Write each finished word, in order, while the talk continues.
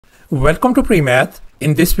Welcome to PreMath.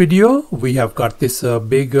 In this video, we have got this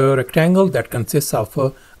big rectangle that consists of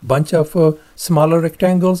a bunch of smaller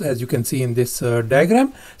rectangles, as you can see in this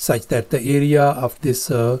diagram, such that the area of this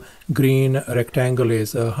green rectangle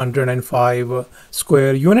is 105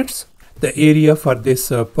 square units. The area for this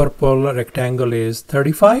purple rectangle is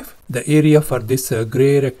 35. The area for this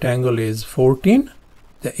gray rectangle is 14.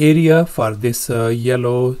 The area for this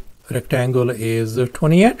yellow rectangle is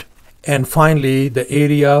 28. And finally, the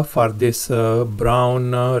area for this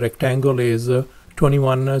brown rectangle is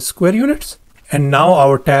 21 square units. And now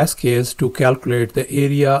our task is to calculate the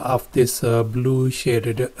area of this blue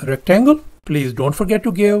shaded rectangle. Please don't forget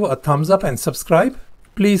to give a thumbs up and subscribe.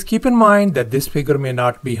 Please keep in mind that this figure may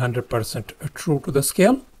not be 100% true to the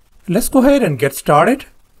scale. Let's go ahead and get started.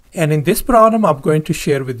 And in this problem, I'm going to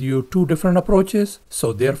share with you two different approaches.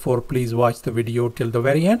 So therefore, please watch the video till the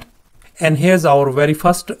very end. And here's our very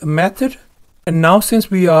first method. And now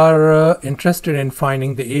since we are interested in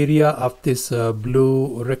finding the area of this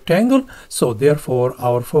blue rectangle, so therefore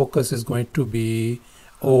our focus is going to be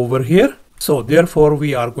over here. So therefore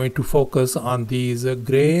we are going to focus on these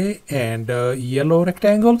gray and yellow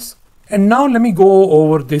rectangles. And now let me go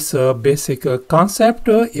over this basic concept.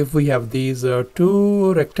 If we have these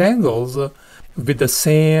two rectangles with the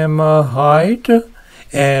same height,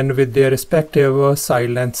 and with their respective side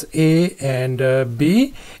lengths A and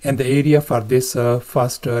B, and the area for this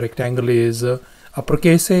first rectangle is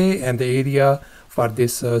uppercase A, and the area for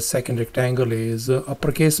this second rectangle is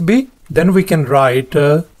uppercase B, then we can write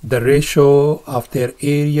the ratio of their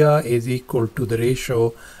area is equal to the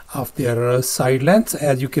ratio of their side lengths,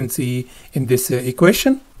 as you can see in this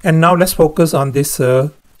equation. And now let's focus on this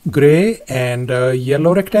gray and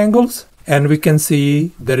yellow rectangles. And we can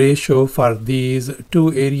see the ratio for these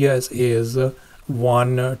two areas is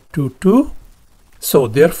 1 to 2. So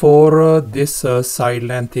therefore this side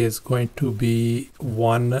length is going to be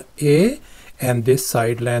 1A, and this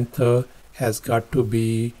side length has got to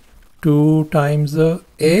be 2 times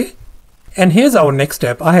A. And here's our next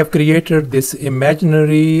step. I have created this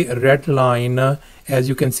imaginary red line, as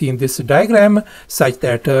you can see in this diagram, such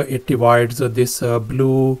that it divides this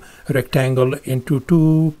blue rectangle into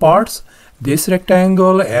two parts, this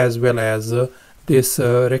rectangle as well as this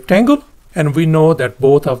rectangle. And we know that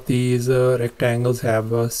both of these rectangles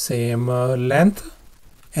have same length,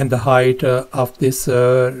 and the height of this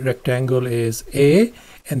rectangle is A,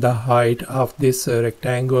 and the height of this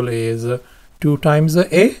rectangle is 2 times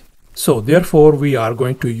A. So therefore we are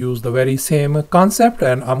going to use the very same concept,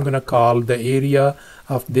 and I'm going to call the area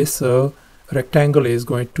of this rectangle is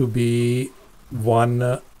going to be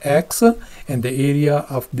 1x, and the area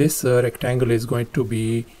of this rectangle is going to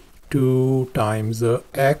be 2 times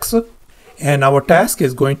x. And our task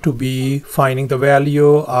is going to be finding the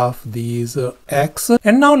value of these x.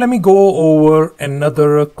 And now let me go over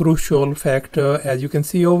another crucial fact. As you can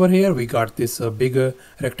see over here, we got this big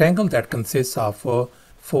rectangle that consists of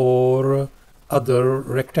 4 other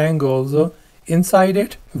rectangles inside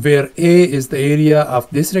it, where A is the area of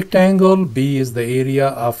this rectangle, B is the area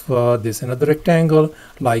of this another rectangle,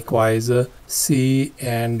 likewise C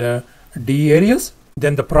and D areas.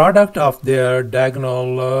 Then the product of their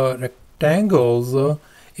diagonal rectangles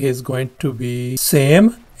is going to be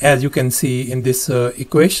same, as you can see in this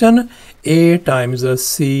equation. A times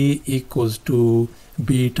C equals to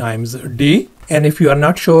B times D. And if you are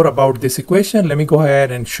not sure about this equation, let me go ahead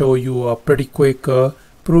and show you a pretty quick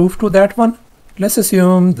proof to that one. Let's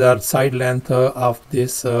assume the side length of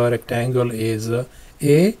this rectangle is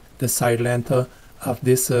A, the side length of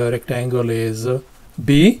this rectangle is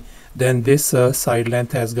B, then this side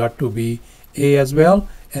length has got to be A as well,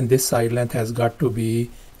 and this side length has got to be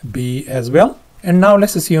B as well. And now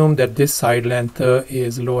let's assume that this side length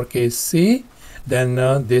is lowercase c, then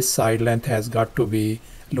this side length has got to be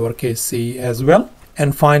lowercase c as well.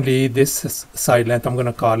 And finally this side length I'm going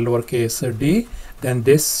to call lowercase d, then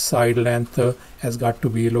this side length has got to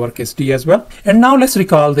be lowercase d as well. And now let's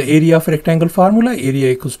recall the area of rectangle formula.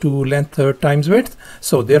 Area equals to length times width.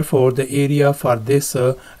 So therefore the area for this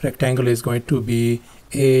rectangle is going to be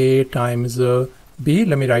A times B.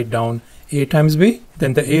 Let me write down A times B.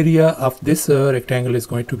 Then the area of this rectangle is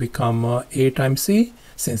going to become A times C,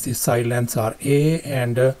 since the side lengths are A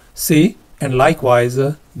and C. And likewise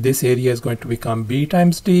this area is going to become B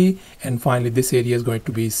times D, and finally this area is going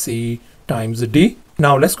to be C times D.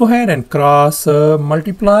 Now let's go ahead and cross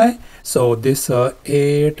multiply. So this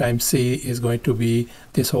A times C is going to be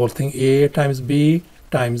this whole thing, A times B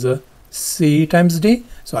times C times D.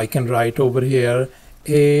 So I can write over here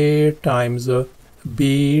A times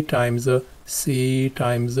B times C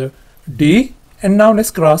times D. And now let's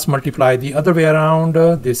cross multiply the other way around.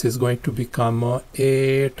 This is going to become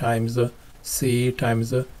A times C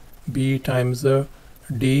times B times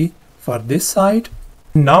D for this side.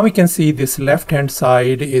 Now we can see this left hand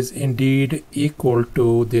side is indeed equal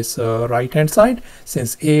to this right hand side,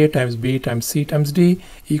 since A times B times C times D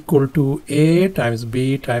equal to A times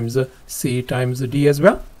B times C times D as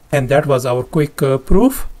well. And that was our quick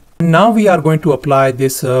proof. Now we are going to apply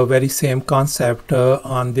this very same concept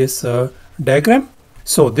on this diagram.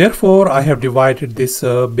 So therefore I have divided this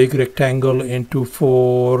big rectangle into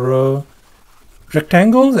 4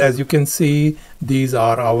 rectangles. As you can see, these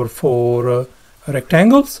are our 4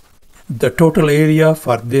 rectangles. The total area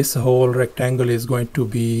for this whole rectangle is going to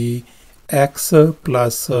be x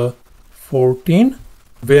plus 14,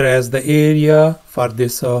 whereas the area for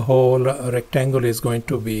this whole rectangle is going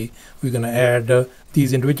to be, we're going to add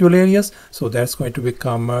these individual areas, so that's going to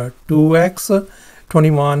become 2x.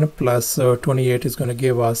 21 plus 28 is going to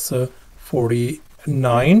give us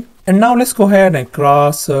 49. And now let's go ahead and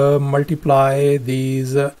cross multiply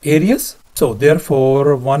these areas. So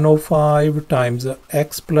therefore 105 times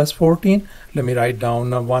x plus 14, let me write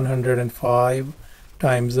down 105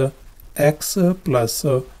 times x plus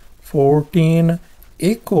 14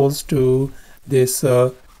 equals to this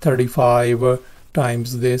 35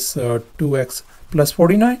 times this 2x plus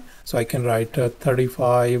 49. So I can write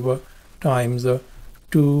 35 times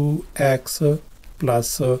 2x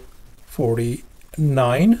plus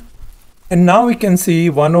 49. And now we can see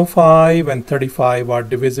 105 and 35 are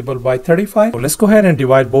divisible by 35. So let's go ahead and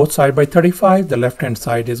divide both sides by 35. The left hand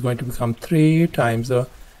side is going to become 3 times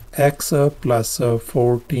x plus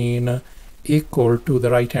 14 equal to the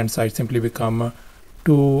right hand side simply become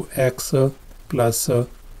 2x plus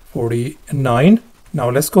 49. Now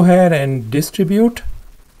let's go ahead and distribute.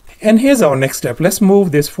 And here's our next step. Let's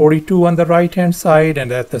move this 42 on the right hand side,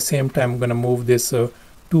 and at the same time I'm going to move this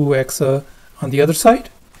 2x on the other side.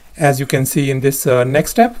 As you can see in this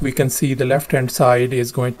next step, we can see the left hand side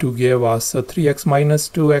is going to give us 3x minus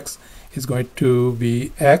 2x is going to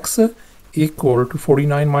be x equal to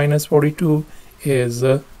 49 minus 42 is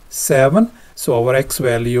 7. So our x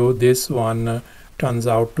value, this one turns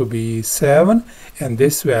out to be 7, and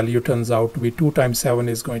this value turns out to be 2 times 7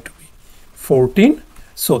 is going to be 14.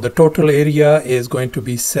 So the total area is going to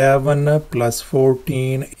be 7 plus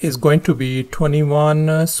 14 is going to be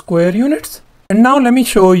 21 square units. And now let me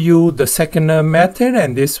show you the second method,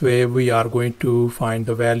 and this way we are going to find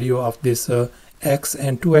the value of this x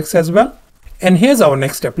and 2x as well. And here's our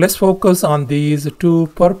next step. Let's focus on these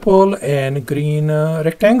 2 purple and green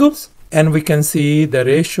rectangles, and we can see the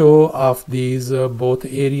ratio of these both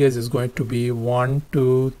areas is going to be 1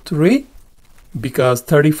 to 3, because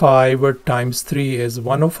 35 times 3 is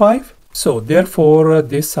 105. So therefore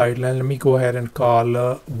this side length, let me go ahead and call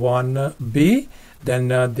 1b. Then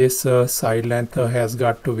this side length has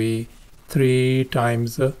got to be 3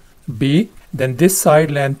 times b. Then this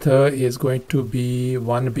side length is going to be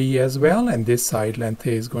 1b as well, and this side length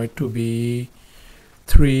is going to be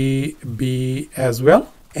 3b as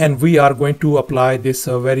well. And we are going to apply this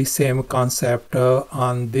very same concept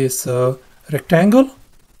on this rectangle.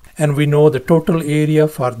 And we know the total area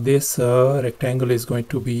for this rectangle is going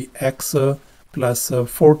to be x plus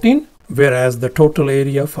 14. Whereas the total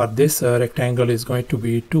area for this rectangle is going to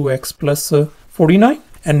be 2x plus 49.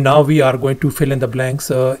 And now we are going to fill in the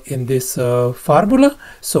blanks in this formula.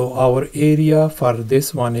 So our area for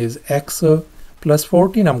this one is x plus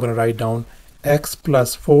 14. I'm going to write down x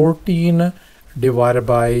plus 14 divided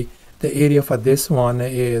by the area for this one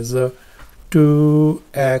is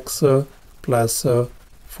 2x plus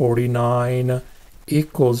 49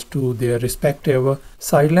 equals to their respective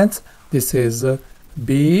side lengths. This is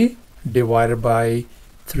b divided by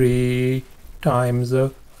 3 times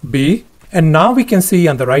b. And now we can see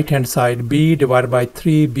on the right hand side b divided by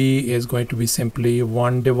 3b is going to be simply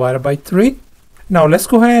 1 divided by 3. Now let's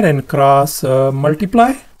go ahead and cross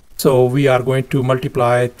multiply. So we are going to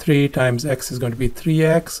multiply 3 times x is going to be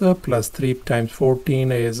 3x plus 3 times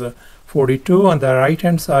 14 is 42. On the right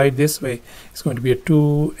hand side this way it's going to be a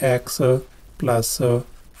 2x plus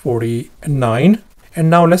 49. And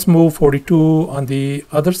now let's move 42 on the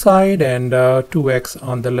other side and 2x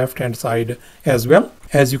on the left hand side as well.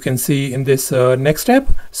 As you can see in this next step,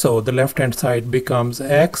 so the left hand side becomes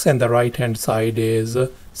x and the right hand side is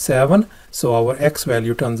 7. So our x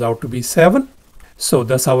value turns out to be 7. So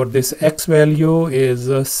thus our this x value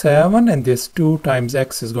is 7, and this 2 times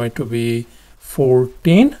x is going to be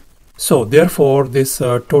 14. So therefore this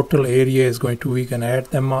total area is going to, we can add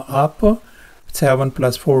them up. 7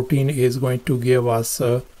 plus 14 is going to give us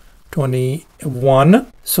 21.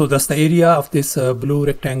 So thus the area of this blue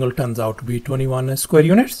rectangle turns out to be 21 square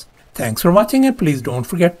units. Thanks for watching, and please don't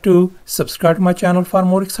forget to subscribe to my channel for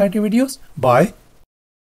more exciting videos. Bye.